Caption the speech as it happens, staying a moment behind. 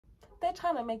they're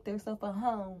trying to make themselves a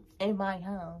home in my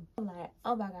home. I'm like,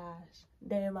 oh my gosh,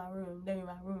 they're in my room, they're in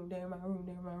my room, they're in my room,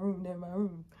 they're in my room, they're in my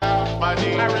room. My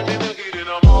name, I remember getting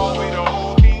them all with the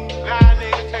whole team. Now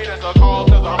niggas take us a call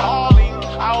cause I'm hauling.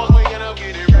 I was waking up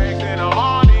getting racks in the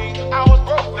morning. I was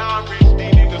broke, now I'm rich,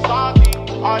 these niggas salty.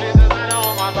 All this is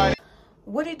on my body.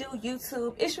 What it do,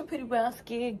 YouTube? It's your pretty brown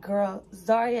skin girl,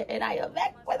 Zarea, and I am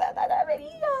back with another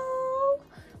video.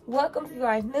 Welcome if you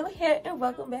are new here, and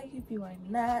welcome back if you are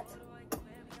not.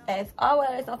 As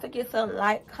always, don't forget to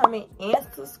like, comment, and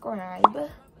subscribe.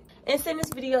 And send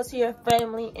this video to your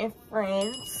family and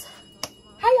friends.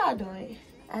 How y'all doing?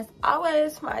 As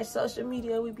always, my social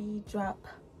media will be dropped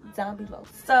down below.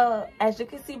 So, as you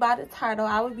can see by the title,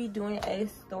 I will be doing a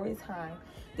story time.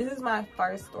 This is my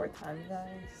first story time, you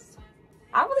guys.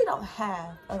 I really don't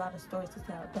have a lot of stories to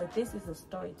tell, but this is a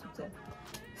story to tell.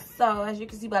 So, as you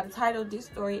can see by the title, this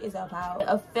story is about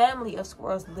a family of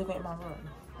squirrels living in my room.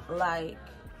 Like,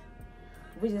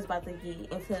 we're just about to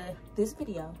get into this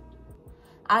video.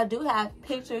 I do have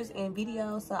pictures and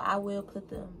videos, so I will put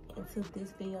them into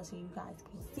this video so you guys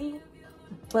can see.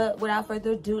 But without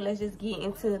further ado, let's just get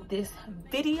into this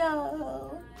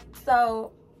video.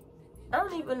 So, I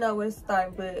don't even know where to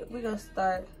start, but we're gonna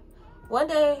start. One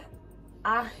day,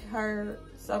 I heard,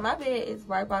 so my bed is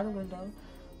right by the window.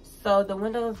 So the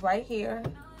window is right here.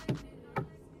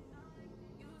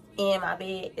 And my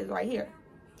bed is right here,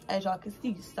 as y'all can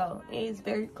see. So it is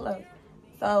very close.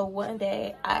 So one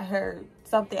day I heard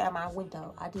something at my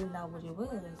window. I didn't know what it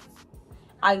was.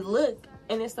 I look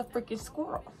and it's a freaking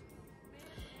squirrel.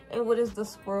 And what is the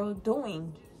squirrel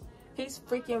doing? He's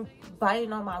freaking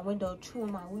biting on my window,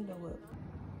 chewing my window up.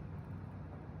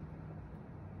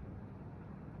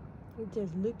 He's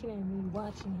just looking at me,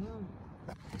 watching him.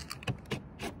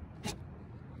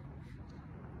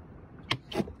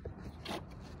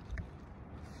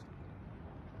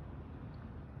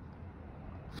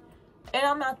 And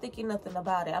I'm not thinking nothing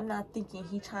about it. I'm not thinking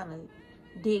he trying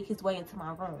to dig his way into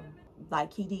my room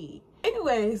like he did.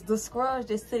 Anyways, the squirrel is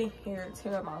just sitting here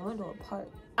tearing my window apart.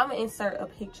 I'm gonna insert a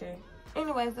picture.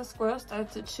 Anyways, the squirrel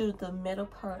started to chew the middle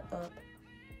part up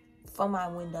from my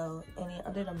window, and then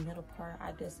under the middle part,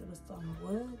 I guess it was some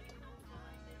wood.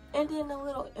 And then the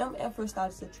little MF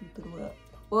started to chew through it.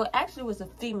 Well, actually, it was a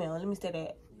female. Let me say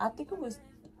that. I think it was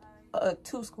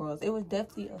 2 squirrels. It was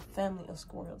definitely a family of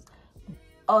squirrels.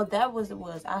 Oh, that was it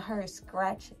was. I heard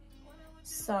scratching.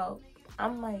 So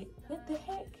I'm like, what the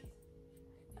heck?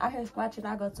 I heard scratching.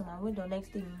 I go to my window. Next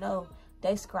thing you know,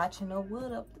 they scratching the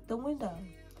wood up the window.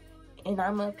 And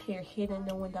I'm up here hitting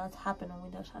the window, tapping the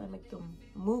window, trying to make them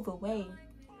move away.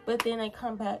 But then they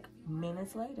come back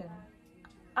minutes later.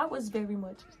 I was very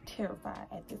much terrified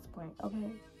at this point,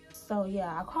 okay? So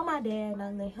yeah, I called my dad and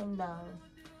I let him know.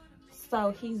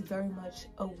 So he's very much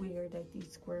aware that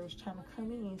these squirrels trying to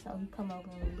come in. So he come over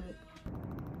and look.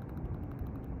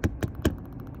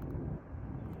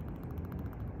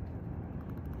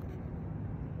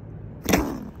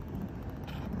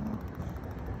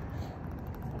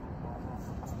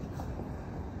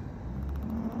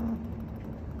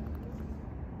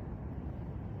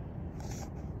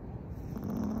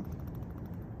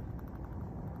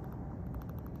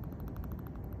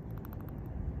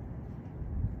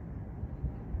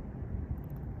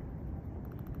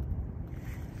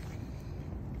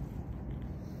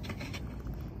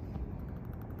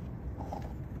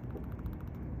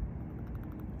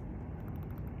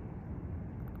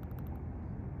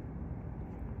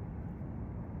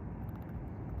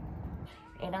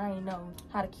 And I didn't know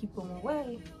how to keep them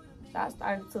away. So I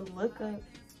started to look up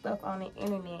stuff on the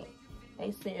internet.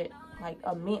 They said like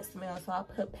a mint smell, so I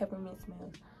put peppermint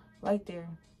smell right there.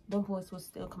 Them boys was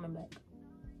still coming back.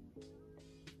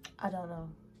 I don't know.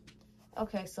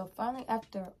 Okay, so finally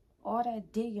after all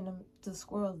that digging, the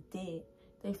squirrels did.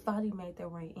 They finally made their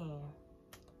way in.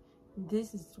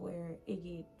 This is where it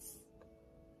gets,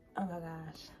 oh my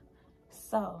gosh.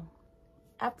 So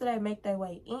after they make their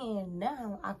way in,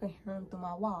 now I can hear them through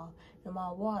my wall. And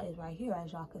my wall is right here,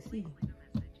 as y'all can see.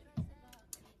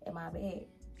 And my bed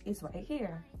is right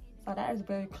here. So that is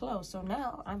very close. So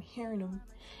now I'm hearing them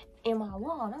in my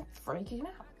wall and I'm freaking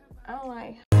out. I'm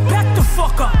like, back the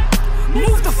fuck up.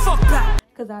 Move the fuck back.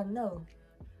 Because I know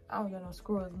I don't got no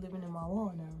squirrels living in my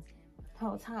wall now. The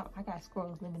whole time I got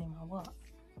squirrels living in my wall.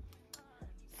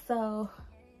 So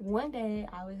one day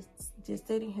I was just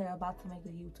sitting here about to make a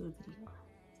YouTube video.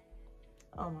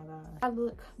 Oh my god. I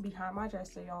look behind my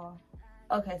dresser, y'all.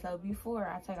 Okay, so before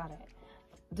I take all that,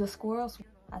 the squirrels,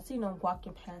 I seen them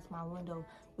walking past my window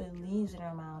with leaves in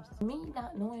their mouths. Me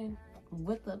not knowing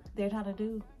what they're trying to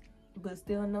do, but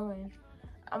still knowing.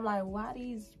 I'm like, why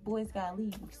these boys got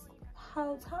leaves?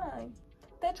 whole time,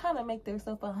 they're trying to make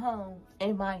themselves a home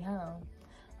in my home.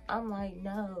 I'm like,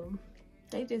 no.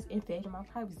 They just invaded my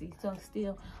privacy. So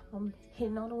still, I'm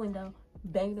hitting on the window,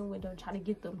 banging the window, trying to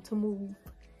get them to move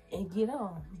and get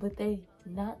on. But they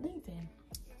not leaving.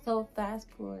 So fast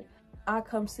forward, I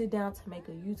come sit down to make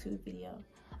a YouTube video.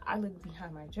 I look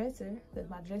behind my dresser, because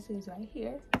my dresser is right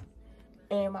here.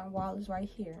 And my wall is right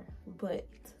here. But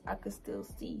I could still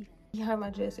see behind my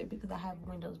dresser because I have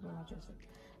windows behind my dresser.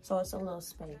 So it's a little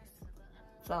space.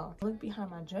 So I look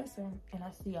behind my dresser and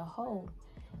I see a hole.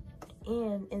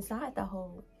 And inside the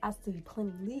hole, I see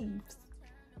plenty leaves.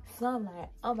 So I'm like,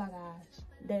 oh my gosh,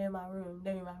 they're in my room,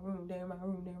 they're in my room, they're in my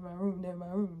room, they're in my room, they're in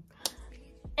my room.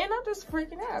 And I'm just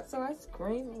freaking out. So I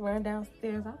scream and run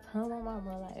downstairs. I tell my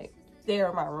mama, like, they're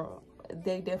in my room.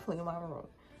 They definitely in my room.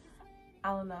 I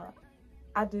don't know.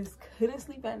 I just couldn't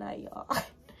sleep at night, y'all.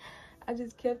 I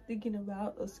just kept thinking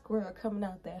about a squirrel coming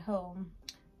out that hole,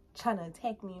 trying to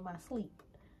attack me in my sleep.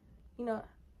 You know?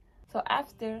 So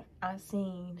after I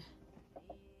seen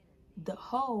the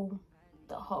hole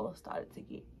started to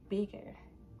get bigger.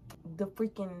 The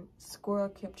freaking squirrel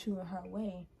kept chewing her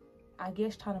way. I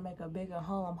guess trying to make a bigger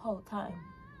home whole time.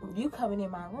 You coming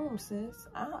in my room, sis.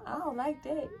 I don't like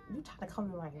that. You trying to come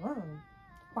in my room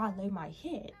while I lay my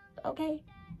head, okay?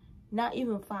 Not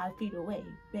even 5 feet away,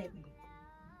 baby.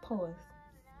 Pause.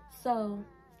 So,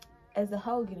 as the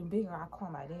hole getting bigger, I call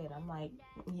my dad. I'm like,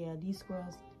 yeah, these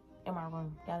squirrels in my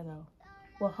room, gotta go.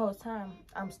 Well, whole time,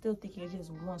 I'm still thinking it's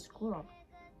just one squirrel.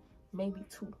 Maybe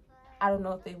 2. I don't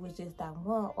know if it was just that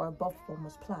one or both of them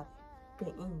was plotting.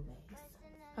 But anyways,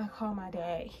 I called my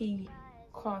dad. He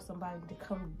called somebody to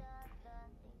come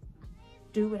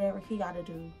do whatever he gotta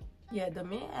do. Yeah, the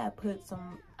man had put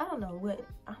some, I don't know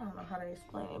how to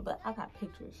explain it, but I got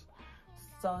pictures.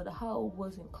 So the hole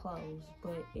wasn't closed,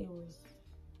 but it was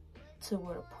to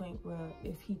where the point where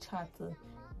if he tried to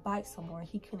bite somewhere,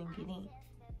 he couldn't get in.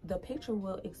 The picture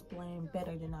will explain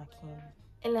better than I can.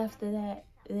 And after that,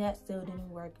 that still didn't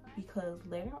work because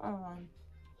later on,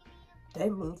 they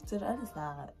moved to the other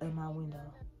side of my window.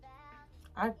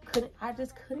 I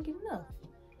just couldn't get enough.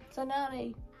 So now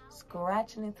they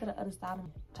scratching into the other side,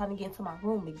 trying to get into my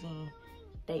room again.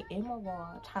 They in my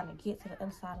wall, trying to get to the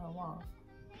other side of the wall.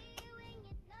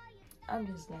 I'm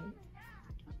just like,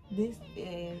 this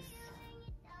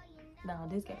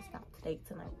gotta stop today,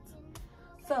 tonight.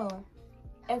 So,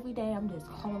 every day I'm just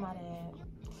calling my dad.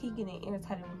 He getting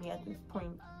irritated with me at this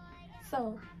point.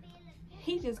 So,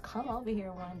 he just come over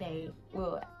here one day.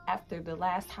 Well, after the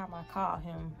last time I called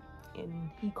him,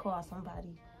 and he called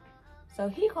somebody. So,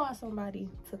 he called somebody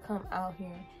to come out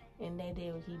here, and they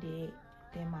did what he did.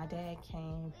 Then my dad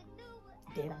came.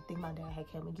 Then I think my dad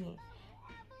had come again.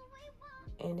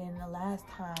 And then the last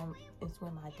time is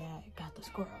when my dad got the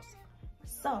squirrels.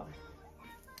 So,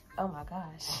 oh my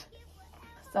gosh.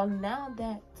 So now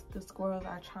that the squirrels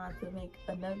are trying to make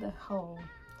another hole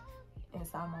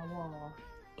inside my wall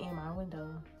in my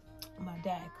window, my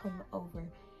dad come over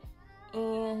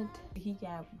and he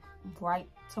got right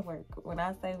to work. When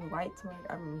I say right to work,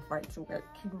 I mean right to work.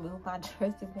 He moved my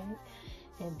dresser back,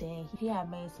 and then he had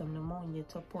made some pneumonia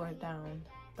to pour down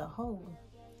the hole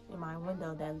in my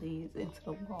window that leads into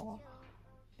the wall,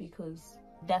 because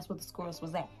that's what the squirrels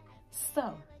was at.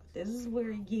 So this is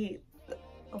where it gets,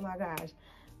 oh my gosh.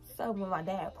 So when my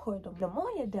dad poured the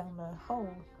pneumonia down the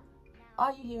hole,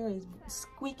 all you hear is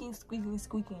squeaking, squeaking,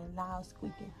 squeaking, loud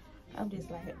squeaking. I'm just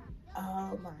like,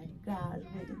 oh my God,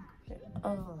 really?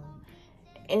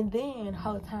 And then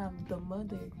whole time the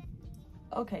mother,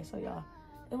 okay, so y'all,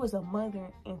 it was a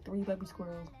mother and 3 baby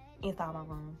squirrels inside my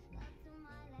room.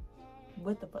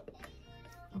 What the fuck?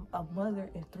 A mother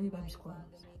and 3 baby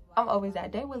squirrels. I'm always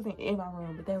at, they wasn't in my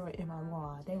room, but they were in my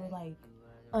wall. They were like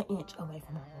an inch away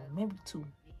from my room, maybe 2.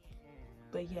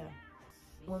 But yeah,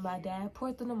 when my dad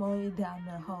poured the pneumonia down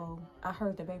the hole, I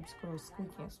heard the baby squirrels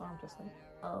squeaking. So I'm just like,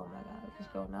 oh my God,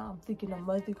 what's going on? I'm thinking the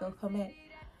mother gonna come back.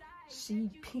 She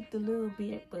peeked a little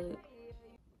bit, but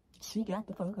she got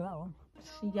the fuck on.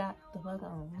 She got the fuck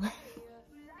on.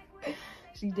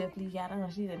 She definitely got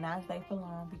on. She did not stay for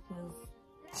long because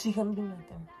she couldn't do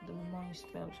nothing. The pneumonia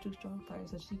smell was too strong for her,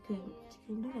 so she couldn't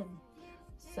do nothing.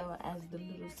 So as the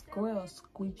little squirrel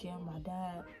squeaking, my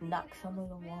dad knocked some of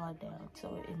the wall down,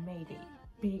 so it made it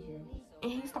bigger.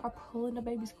 And he started pulling the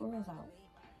baby squirrels out.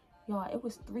 Y'all, it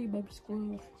was 3 baby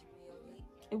squirrels.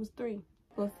 It was 3.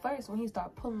 But first, when he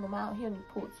started pulling them out, he only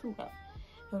pulled 2 out.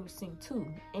 He only seen 2.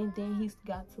 And then he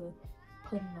got to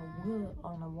putting the wood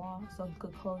on the wall so he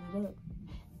could close it up.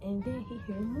 And then he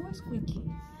heard more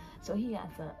squeaking. So he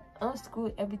had to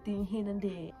unscrew everything he done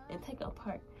did and take it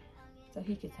apart so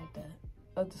he could take the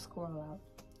other squirrel out.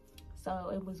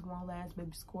 So it was one last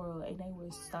baby squirrel, and they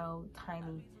were so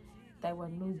tiny. They were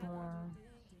newborn.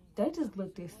 They just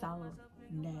looked so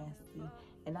nasty.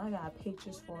 And I got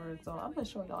pictures for it, so I'm gonna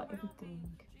show y'all everything.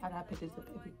 I got pictures of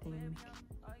everything.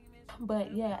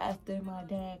 But yeah, after my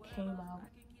dad came out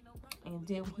and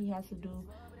did what he has to do,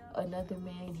 another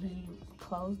man, he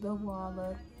closed the wall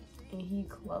up and he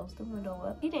closed the window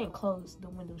up. He didn't close the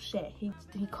window shut. He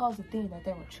closed the thing that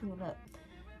they were chewing up.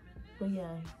 But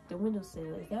yeah, the window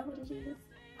sill, is that what it is?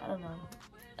 I don't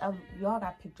know. Y'all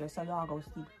got pictures, so y'all go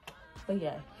see. But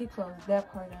yeah, he closed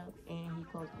that part up and he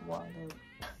closed the wall up.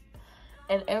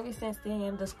 And ever since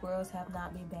then, the squirrels have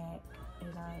not been back.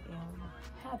 And I am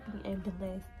happy and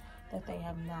blessed that they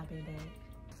have not been back.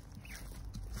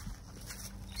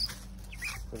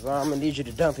 Cause I'm gonna need you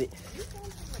to dump it.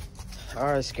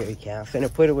 Alright, Scary Cat. I'm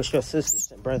finna put it with your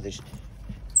sisters and brothers.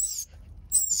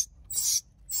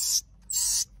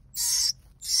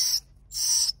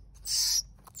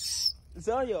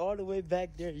 Zarea all the way back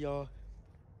there, y'all.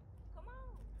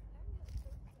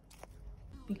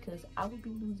 Because I would be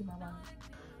losing my mind.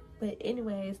 But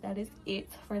anyways, that is it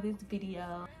for this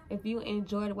video. If you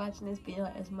enjoyed watching this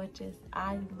video as much as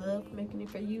I love making it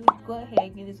for you, go ahead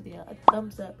and give this video a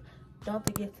thumbs up. Don't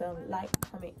forget to like,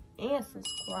 comment, and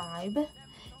subscribe.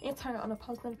 And turn on the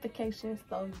post notifications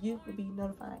so you will be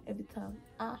notified every time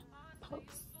I post.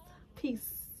 Peace.